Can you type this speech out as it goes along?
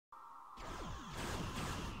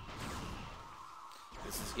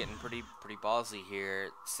This is getting pretty ballsy here.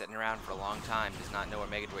 Sitting around for a long time, does not know where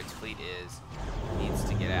Megadroid's fleet is. Needs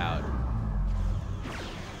to get out.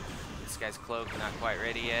 This guy's cloak not quite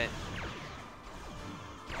ready yet.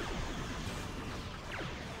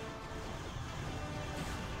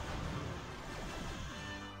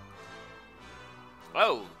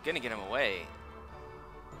 Oh, gonna get him away.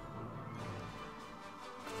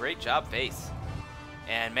 Great job, Face.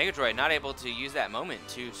 And Megadroid not able to use that moment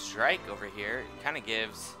to strike over here. Kind of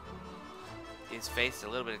gives his Face a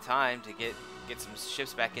little bit of time to get some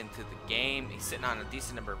ships back into the game. He's sitting on a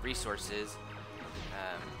decent number of resources.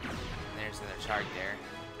 There's another target there.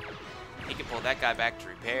 He can pull that guy back to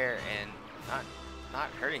repair and not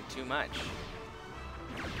hurting too much.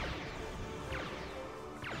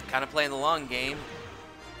 Kind of playing the long game.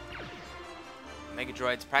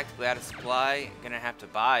 Megadroid's practically out of supply. Gonna have to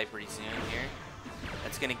buy pretty soon here.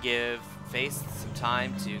 That's gonna give Face some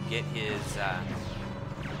time to get his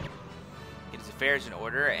affairs in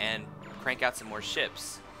order and crank out some more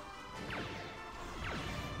ships.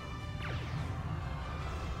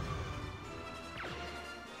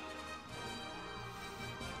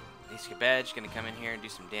 Skabedge gonna come in here and do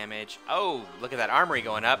some damage. Oh, look at that armory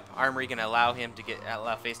going up. Armory gonna allow him to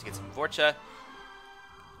allow Face to get some Vorcha.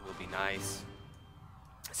 Will be nice.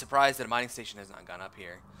 Surprised that a mining station has not gone up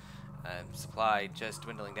here. Supply just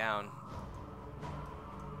dwindling down.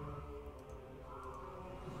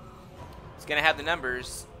 He's gonna have the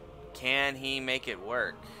numbers. Can he make it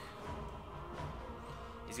work?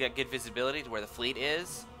 He's got good visibility to where the fleet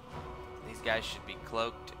is. These guys should be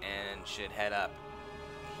cloaked and should head up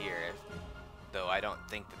here, though I don't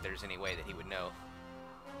think that there's any way that he would know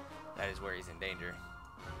that is where he's in danger.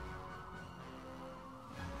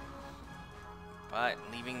 But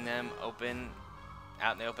leaving them open,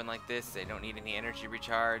 out in the open like this, they don't need any energy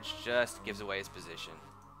recharge, just gives away his position.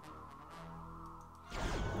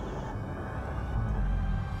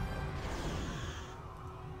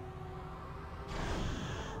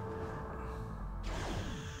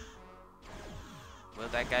 Will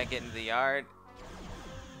that guy get into the yard?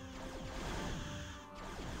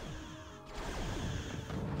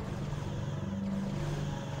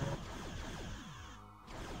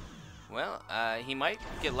 Well, he might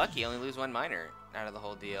get lucky, only lose one miner out of the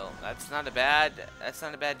whole deal. That's not a bad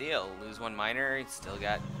deal. Lose one miner, he's still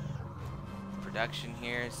got production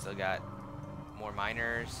here, still got more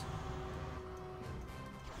miners.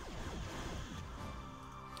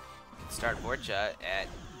 Can start Vorcha at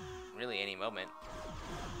really any moment.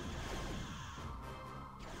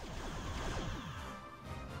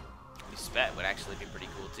 Spet would actually be pretty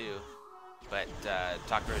cool too, but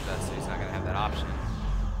Takuro does, so he's not gonna have that option.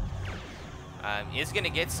 He's gonna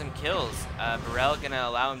get some kills. Burrell gonna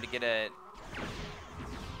allow him to get a.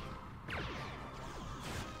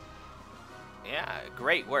 Yeah,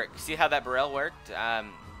 great work. See how that Burrell worked?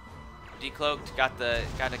 Decloaked, got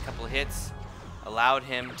a couple hits, allowed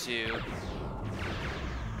him to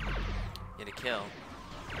get a kill.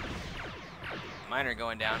 Miner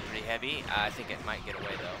going down pretty heavy. I think it might get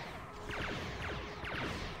away though.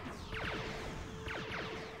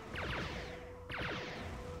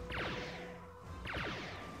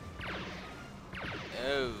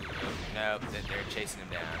 Oh, no, they're chasing him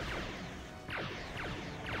down.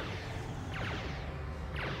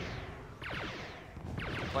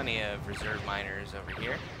 Plenty of reserve miners over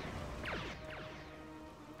here.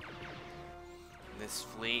 This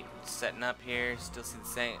fleet setting up here, still see the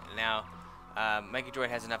same. Now, Megadroid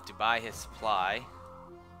has enough to buy his supply.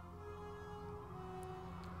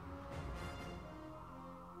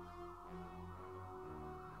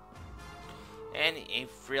 And he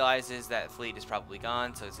realizes that fleet is probably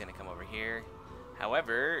gone, so he's going to come over here.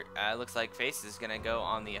 However, looks like Face is going to go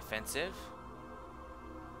on the offensive.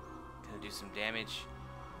 Going to do some damage.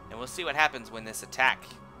 And we'll see what happens when this attack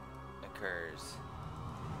occurs.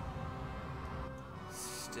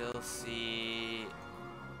 Still see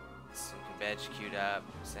some Kabedge queued up,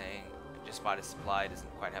 saying, just bought his supply, doesn't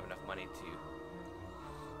quite have enough money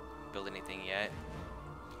to build anything yet.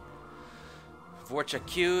 Vorcha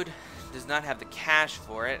queued, does not have the cash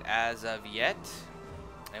for it as of yet.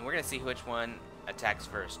 And we're going to see which one attacks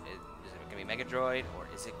first. Is it going to be Megadroid or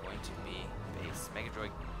is it going to be Face?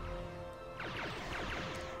 Megadroid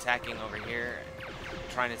attacking over here,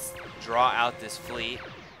 trying to draw out this fleet.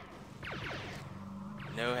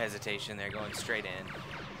 No hesitation, they're going straight in.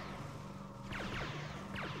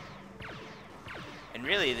 And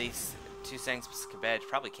really, these two Sangs Kabedge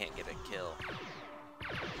probably can't get a kill.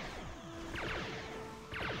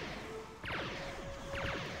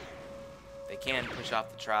 They can push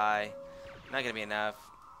off the try. Not going to be enough.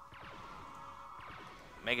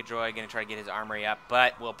 Megadroid gonna try to get his armory up,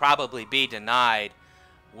 but will probably be denied.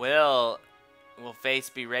 Will Face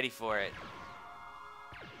be ready for it?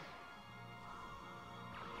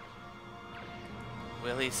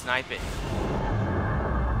 Will he snipe it?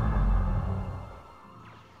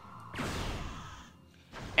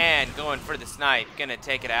 And going for the snipe, gonna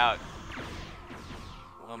take it out.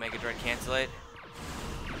 Will Megadroid cancel it?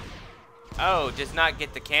 Oh, does not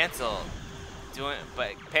get the cancel.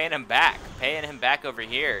 But paying him back over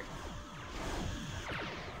here.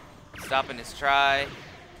 Stopping his try.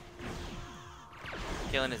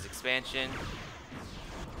 Killing his expansion.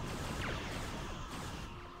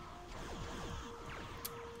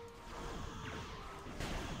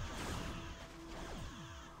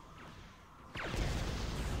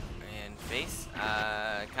 And Face,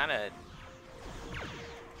 kind of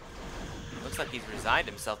looks like he's resigned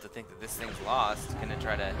himself to think that this thing's lost. Gonna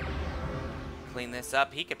try to clean this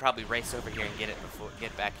up. He could probably race over here and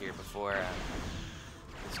get back here before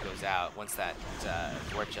this goes out. Once that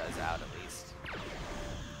Vorcha is out, at least.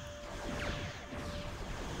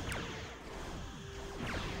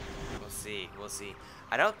 We'll see.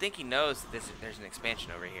 I don't think he knows that there's an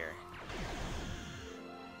expansion over here.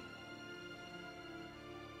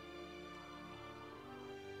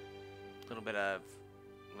 A little bit of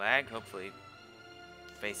lag. Hopefully,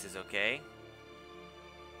 Face is okay.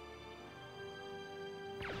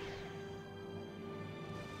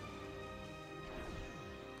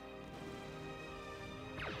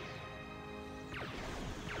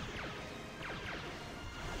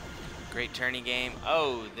 Great tourney game.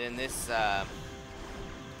 Oh, then this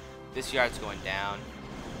yard's going down.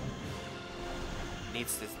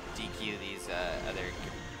 Needs to DQ these other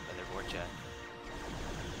Vorcha.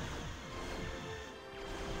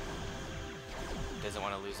 Doesn't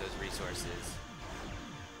want to lose those resources.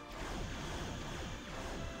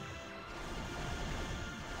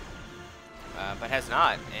 But has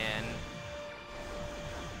not, and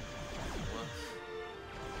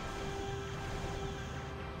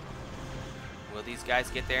will these guys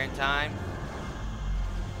get there in time?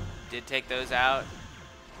 Did take those out.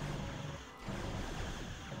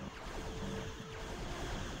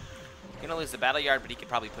 Gonna lose the battle yard, but he could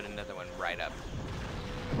probably put another one right up.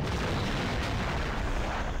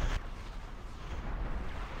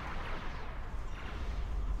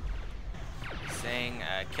 Saying,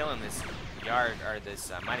 killing this yard, or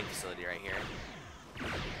this mining facility right here.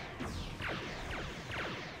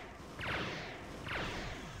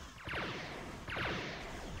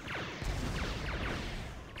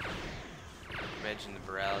 And the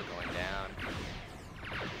Burrell going down.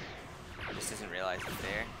 Just doesn't realize it's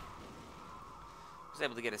there. Was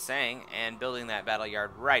able to get a Sang and building that battle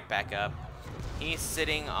yard right back up. He's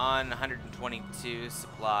sitting on 122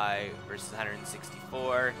 supply versus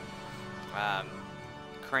 164.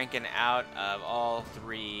 Cranking out of all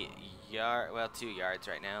 2 yards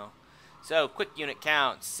right now. So quick unit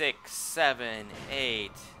count: 6, 7,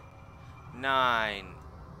 8, 9,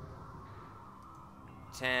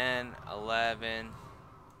 10, 11,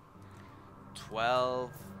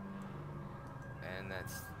 12, and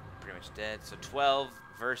that's pretty much dead. So 12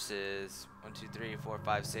 versus 1, 2, 3, 4,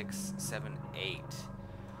 5, 6, 7, 8,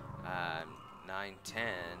 9, 10.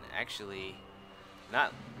 Actually,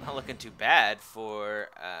 not looking too bad for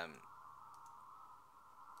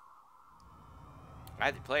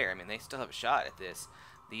either player. I mean, they still have a shot at this.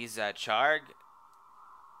 These Charg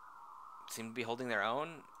seem to be holding their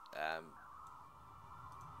own.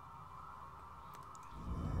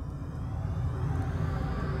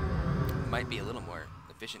 Might be a little more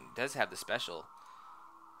efficient. Does have the special.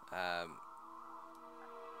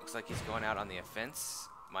 Looks like he's going out on the offense.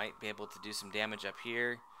 Might be able to do some damage up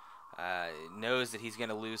here. Knows that he's going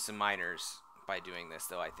to lose some miners by doing this,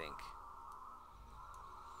 though, I think.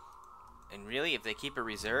 And really, if they keep a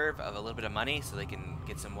reserve of a little bit of money so they can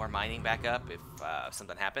get some more mining back up if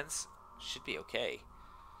something happens, should be okay.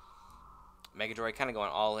 Megadroid kind of going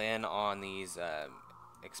all in on these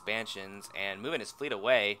expansions and moving his fleet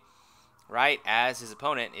away right as his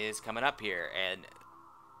opponent is coming up here. And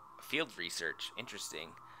field research,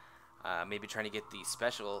 interesting. Maybe trying to get the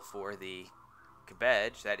special for the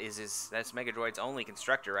Cabbage. That's Megadroid's only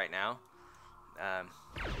constructor right now.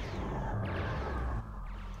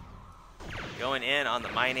 Going in on the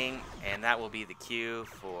mining, and that will be the cue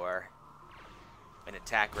for an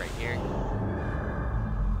attack right here.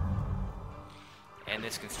 And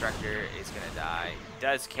this constructor is going to die.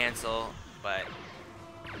 Does cancel, but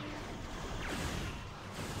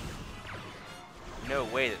no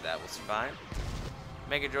way that will survive.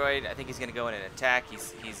 Megadroid, I think he's going to go in and attack.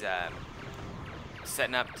 He's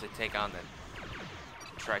setting up to take on the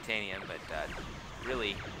Tritanium, but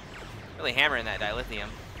really hammering that dilithium.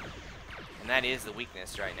 And that is the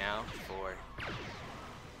weakness right now for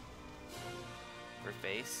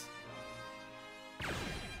Face. A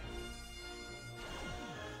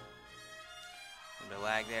bit of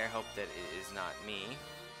lag there. Hope that it is not me.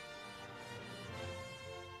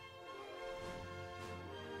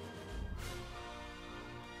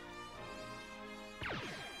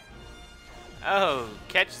 Oh,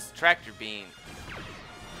 catches tractor beam.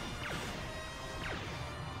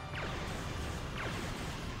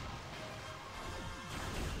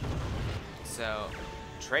 So,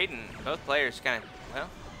 trading, both players kind of, well,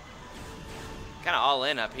 kind of all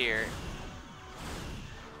in up here.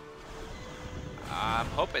 I'm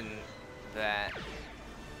hoping that,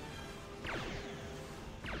 I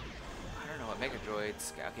don't know what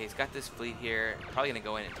Megadroid's got. Okay, he's got this fleet here. Probably gonna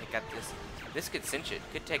go in and take out this. This could cinch it.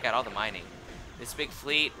 Could take out all the mining. This big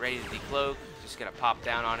fleet ready to decloak. Just gonna pop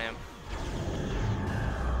down on him.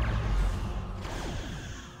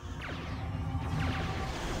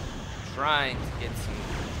 Trying to get some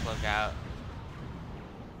cloak out.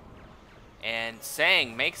 And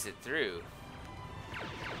Sang makes it through.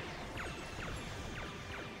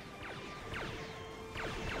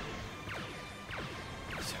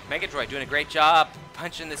 So Megadroid doing a great job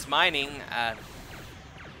punching this mining.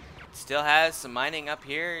 Still has some mining up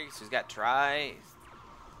here. So he's got Try.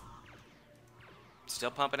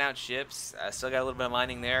 Still pumping out ships. Still got a little bit of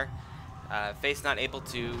mining there. Face not able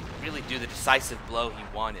to really do the decisive blow he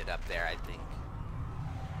wanted up there, I think.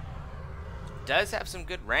 Does have some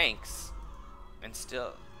good ranks. And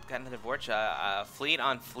still got another Vorcha. Fleet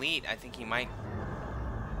on fleet, I think he might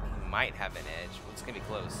have an edge. Well, it's going to be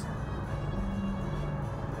close.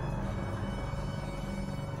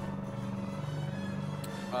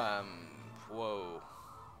 Whoa.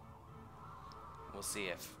 We'll see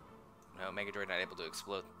if... No, Megadroid not able to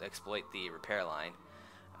exploit the repair line.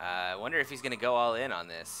 I wonder if he's going to go all in on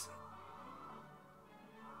this.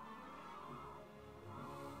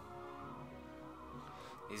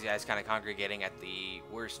 These guys kind of congregating at the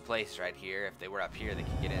worst place right here. If they were up here, they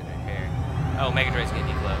could get in and repair. Oh, Megadroid's going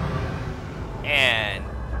to decloak. And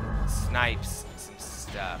snipes some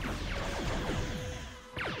stuff.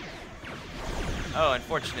 Oh,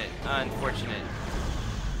 unfortunate. Unfortunate.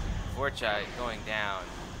 Vorcha going down.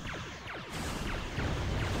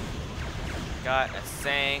 Got a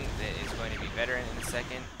Sang that is going to be veteran in a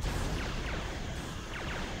second.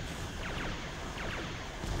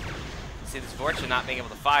 See this Vorcha not being able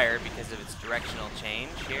to fire because of its directional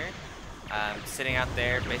change here. Sitting out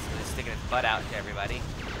there, basically sticking its butt out to everybody.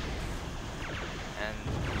 And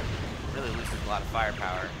really loses a lot of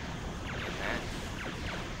firepower in that.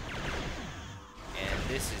 And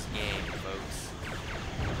this is game, folks.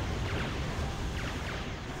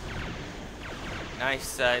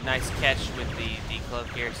 Nice, nice catch with the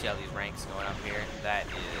decloak here. See all these ranks going up here. That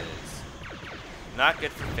is not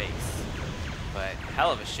good for Face, but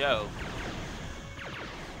hell of a show.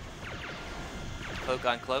 Cloak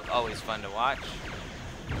on cloak, always fun to watch.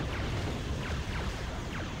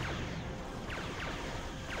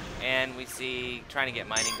 And we see trying to get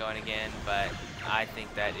mining going again, but I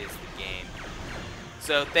think that is the game.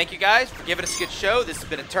 So thank you guys for giving us a good show. This has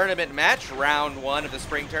been a tournament match, round 1 of the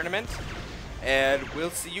spring tournament. And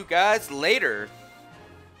we'll see you guys later.